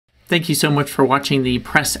Thank you so much for watching the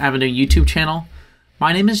Press Avenue YouTube channel.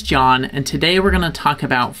 My name is John, and today we're going to talk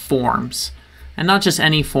about forms. And not just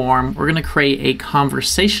any form, we're going to create a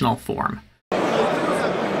conversational form.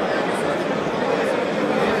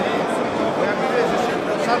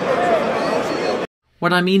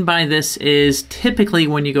 What I mean by this is typically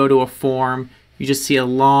when you go to a form, you just see a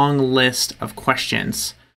long list of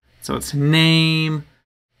questions. So it's name,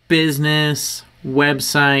 business,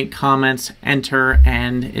 website, comments, enter,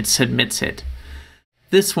 and it submits it.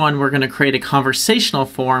 This one, we're going to create a conversational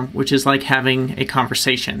form, which is like having a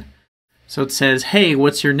conversation. So it says, hey,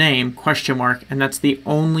 what's your name? ? And that's the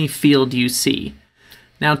only field you see.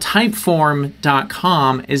 Now,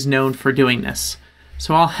 Typeform.com is known for doing this.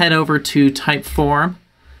 So I'll head over to Typeform.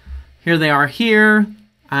 Here they are here.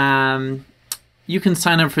 You can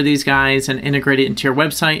sign up for these guys and integrate it into your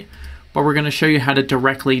website, but we're going to show you how to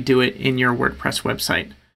directly do it in your WordPress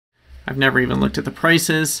website. I've never even looked at the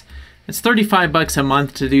prices. It's $35 a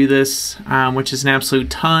month to do this, which is an absolute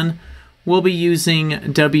ton. We'll be using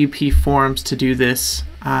WPForms to do this,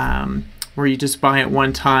 where you just buy it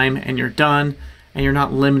one time and you're done, and you're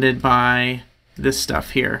not limited by this stuff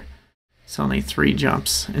here. It's only 3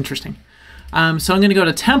 jumps. Interesting. So I'm going to go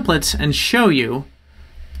to templates and show you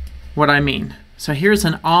what I mean. So here's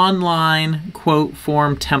an online quote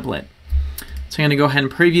form template. So I'm going to go ahead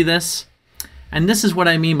and preview this. And this is what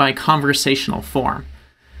I mean by conversational form.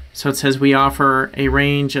 So it says we offer a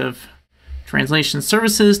range of translation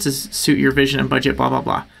services to suit your vision and budget, blah, blah,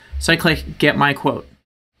 blah. So I click Get My Quote.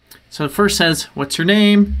 So it first says, what's your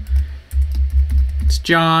name? It's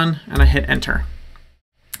John, and I hit Enter.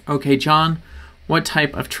 Okay, John, what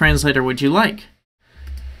type of translator would you like?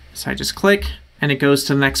 So I just click, and it goes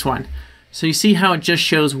to the next one. So you see how it just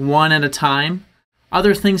shows one at a time?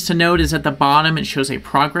 Other things to note is at the bottom, it shows a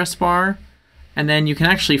progress bar, and then you can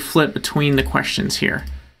actually flip between the questions here,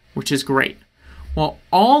 which is great. Well,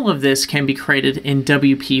 all of this can be created in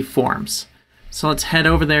WPForms. So let's head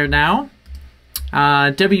over there now.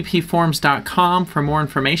 WPForms.com for more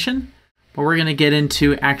information, but we're going to get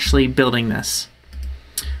into actually building this.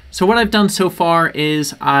 So what I've done so far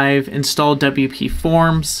is I've installed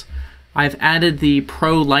WPForms. I've added the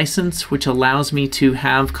Pro license, which allows me to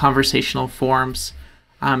have conversational forms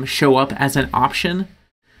show up as an option.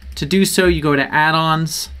 To do so, you go to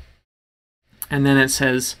Add-ons, and then it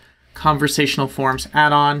says Conversational Forms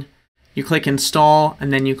Add-on. You click Install,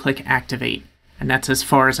 and then you click Activate. And that's as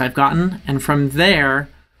far as I've gotten. And from there,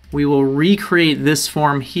 we will recreate this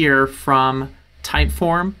form here from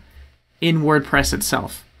Typeform in WordPress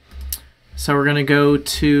itself. So we're going to go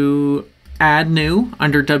to Add New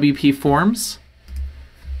under WPForms.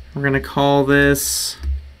 We're going to call this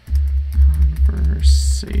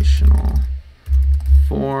Conversational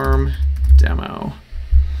Form Demo.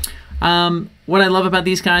 What I love about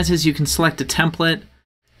these guys is you can select a template.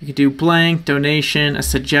 You can do blank, donation, a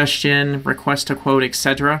suggestion, request a quote,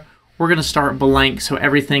 etc. We're going to start blank, so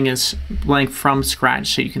everything is blank from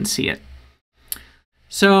scratch so you can see it.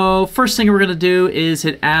 So first thing we're going to do is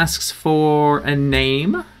it asks for a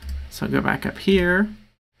name. So I'll go back up here.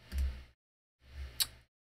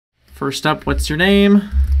 First up, what's your name?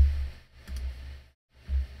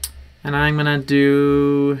 And I'm going to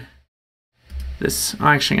do this. I'm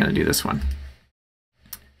actually going to do this one.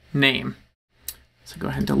 Name. So go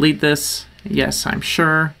ahead and delete this. Yes, I'm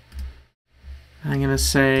sure. I'm going to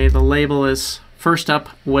say the label is first up,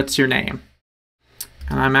 what's your name?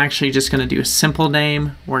 And I'm actually just going to do a simple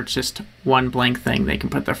name where it's just one blank thing. They can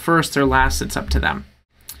put their first, their last, it's up to them.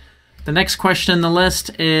 The next question in the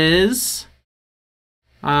list is,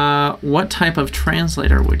 what type of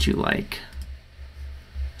translator would you like?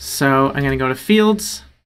 So I'm going to go to Fields.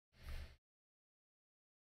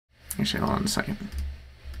 Actually, hold on a second.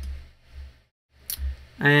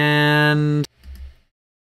 And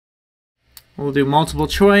we'll do multiple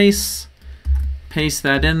choice. Paste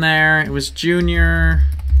that in there. It was junior.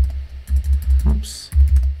 Oops.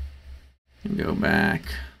 And go back.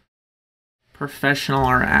 Professional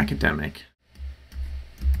or academic.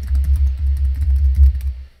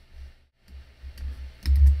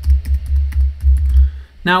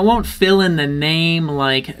 Now it won't fill in the name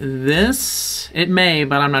like this. It may,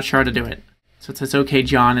 but I'm not sure how to do it. So it says, okay,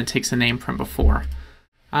 John, it takes a name from before.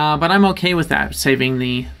 But I'm okay with that, saving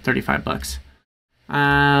the $35.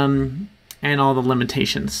 And all the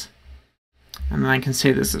limitations. And then I can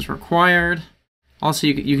say this is required. Also,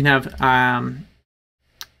 you can have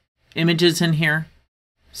images in here.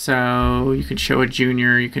 So you could show a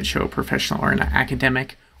junior, you could show a professional or an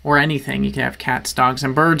academic, or anything. You can have cats, dogs,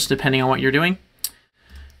 and birds, depending on what you're doing.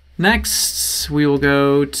 Next, we will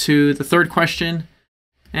go to the third question.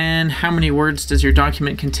 And how many words does your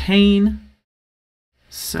document contain?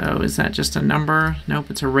 So is that just a number? Nope,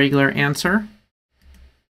 it's a regular answer.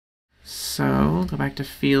 So go back to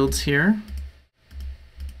fields here.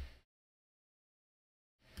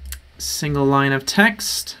 Single line of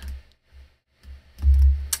text.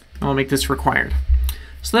 And we'll make this required.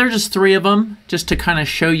 So there are just 3 of them, just to kind of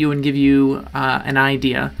show you and give you an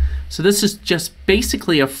idea. So this is just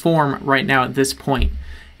basically a form right now at this point.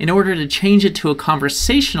 In order to change it to a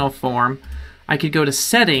conversational form, I could go to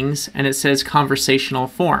settings and it says conversational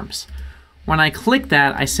forms. When I click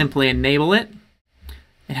that, I simply enable it.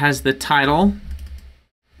 It has the title.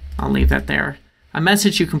 I'll leave that there. A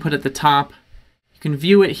message you can put at the top. You can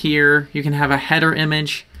view it here. You can have a header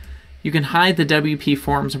image. You can hide the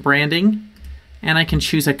WPForms branding, and I can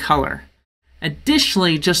choose a color.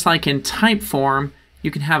 Additionally, just like in Typeform, you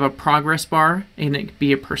can have a progress bar, and it can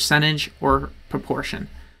be a percentage or proportion.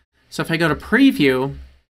 So if I go to preview,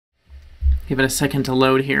 give it a second to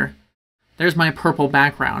load here. There's my purple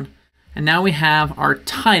background. And now we have our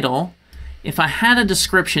title. If I had a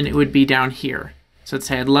description, it would be down here. So it'd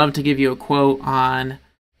say, I'd love to give you a quote on,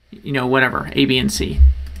 whatever, A, B, and C.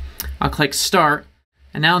 I'll click start.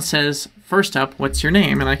 And now it says, first up, what's your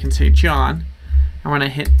name? And I can say John. And when I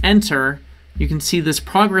hit enter, you can see this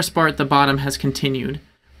progress bar at the bottom has continued.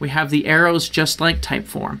 We have the arrows just like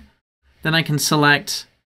Typeform. Then I can select,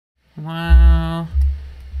 well,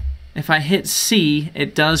 if I hit C,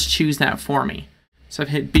 it does choose that for me. So if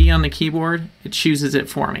I hit B on the keyboard, it chooses it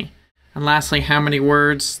for me. And lastly, how many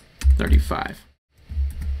words? 35.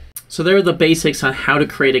 So there are the basics on how to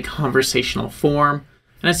create a conversational form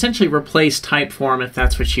and essentially replace Typeform if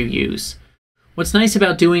that's what you use. What's nice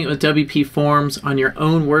about doing it with WPForms on your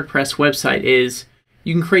own WordPress website is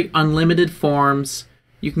you can create unlimited forms.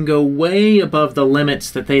 You can go way above the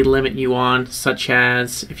limits that they limit you on, such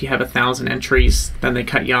as if you have 1,000 entries, then they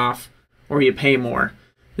cut you off, or you pay more.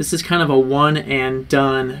 This is kind of a one and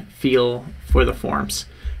done feel for the forms.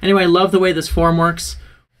 Anyway, I love the way this form works.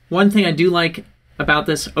 One thing I do like about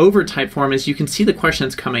this over Typeform is you can see the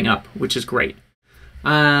questions coming up, which is great. Go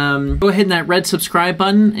ahead and that red subscribe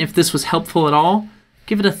button if this was helpful at all.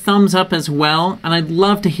 Give it a thumbs up as well, and I'd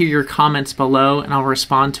love to hear your comments below and I'll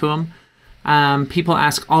respond to them. People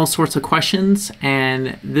ask all sorts of questions,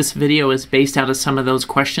 and this video is based out of some of those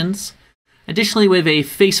questions. Additionally, we have a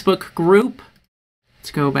Facebook group. Let's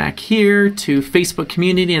go back here to Facebook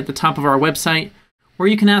community at the top of our website, where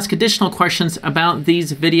you can ask additional questions about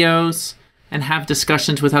these videos and have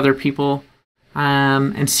discussions with other people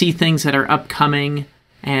and see things that are upcoming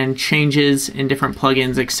and changes in different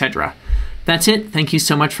plugins, etc. That's it. Thank you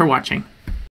so much for watching.